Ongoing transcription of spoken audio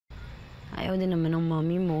Ayaw din naman ng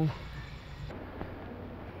mommy mo.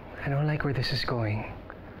 I don't like where this is going.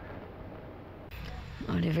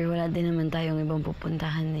 Oliver, wala din naman tayong ibang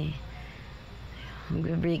pupuntahan eh.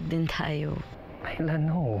 Mag-break din tayo. Maila,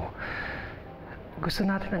 no. Gusto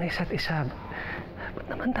natin ng isa't isa. Ba't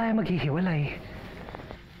naman tayo maghihiwalay?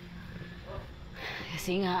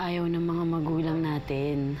 Kasi nga ayaw ng mga magulang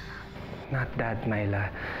natin. Not Dad, Maila.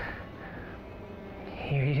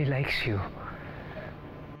 He really likes you.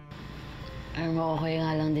 Alam mo, okay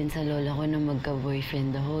nga lang din sa lola ko na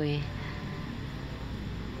magka-boyfriend ako eh.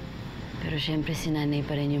 Pero syempre si nanay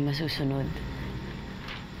pa rin yung masusunod.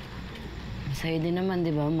 Sa'yo din naman,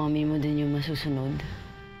 di ba? Mommy mo din yung masusunod.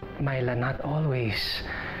 Maila, not always.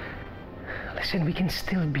 Listen, we can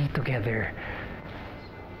still be together.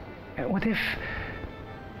 What if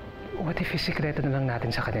isikreto na lang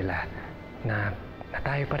natin sa kanila na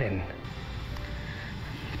tayo pa rin?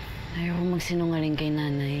 Ayaw ko magsinungaling kay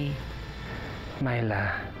nanay.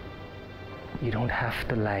 Maila, you don't have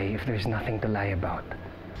to lie if there's nothing to lie about.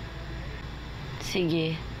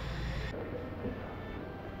 Sige.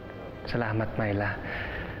 Salamat, Maila.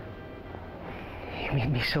 You made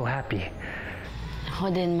me so happy. Ako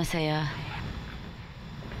din masaya.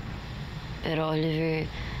 Pero Oliver,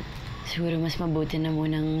 siguro mas mabuti na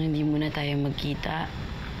munang hindi muna tayo magkita.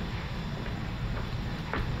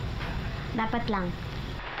 Dapat lang.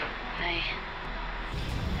 Ay.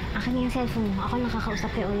 Akin yung cellphone mo. Ako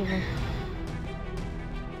nakakausap kay Oliver.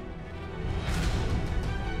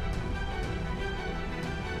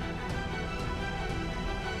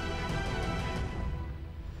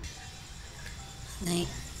 Nay,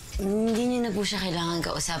 hindi niyo na po siya kailangan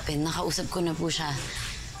kausapin. Nakausap ko na po siya.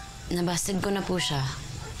 Nabasted ko na po siya.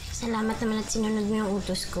 Salamat naman at sinunod mo yung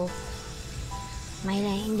utos ko.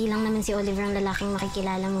 Maila, hindi lang naman si Oliver ang lalaking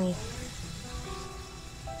makikilala mo eh.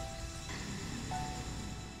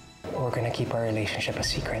 We're gonna keep our relationship a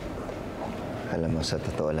secret. Alam mo, sa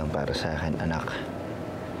totoo lang para sa akin, anak,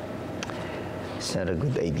 it's not a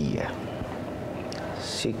good idea.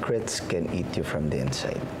 Secrets can eat you from the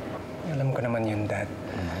inside. Alam ko naman yun, Dad.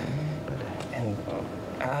 And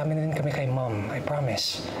aamin din kami kay Mom, I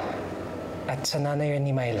promise. At sa nanay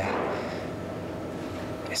ni Maila.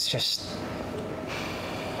 It's just,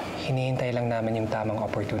 hinihintay lang namin yung tamang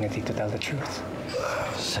opportunity to tell the truth.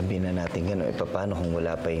 Sabihin na natin gano'n, paano kung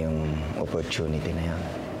wala pa yung opportunity na yan?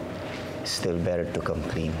 Still better to come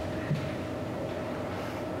clean.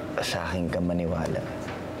 Sa akin ka maniwala.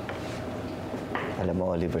 Alam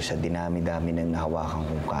mo, Oliver, sa dinami-dami ng nahawakan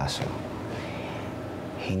kong kaso,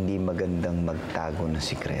 hindi magandang magtago ng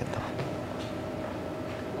sikreto.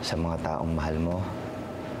 Sa mga taong mahal mo,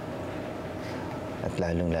 at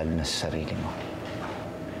lalong-lalo na sa sarili mo.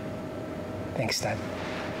 Thanks, Dad.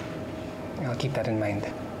 I'll keep that in mind.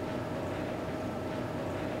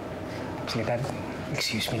 Sige, Dad.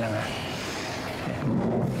 Excuse me lang, ha?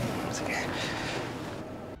 Sige.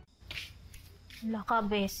 Wala ka,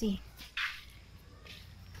 Bessie.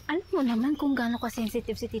 Alam mo naman kung gaano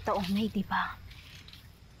ka-sensitive si Tita Onay, di ba?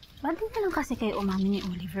 Ba't din na lang kasi kayo umamin ni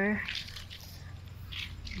Oliver?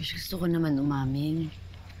 Gusto ko naman umamin.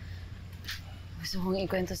 Gusto kong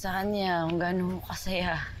ikwento sa kanya kung gaano ko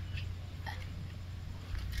kasaya.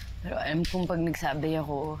 Pero alam kong pag nagsabi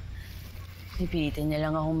ako, pipilitin niya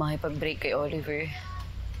lang akong makipag-break kay Oliver.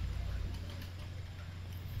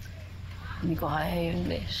 Hindi ko kaya yun,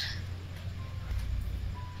 Besh.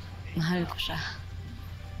 Mahal ko siya.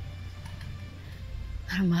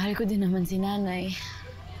 Pero mahal ko din naman si nanay.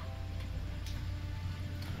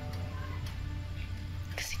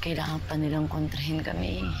 Kasi kailangan pa nilang kontrahin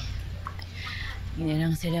kami. Hindi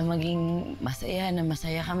lang sila maging masaya na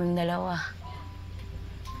masaya kaming dalawa.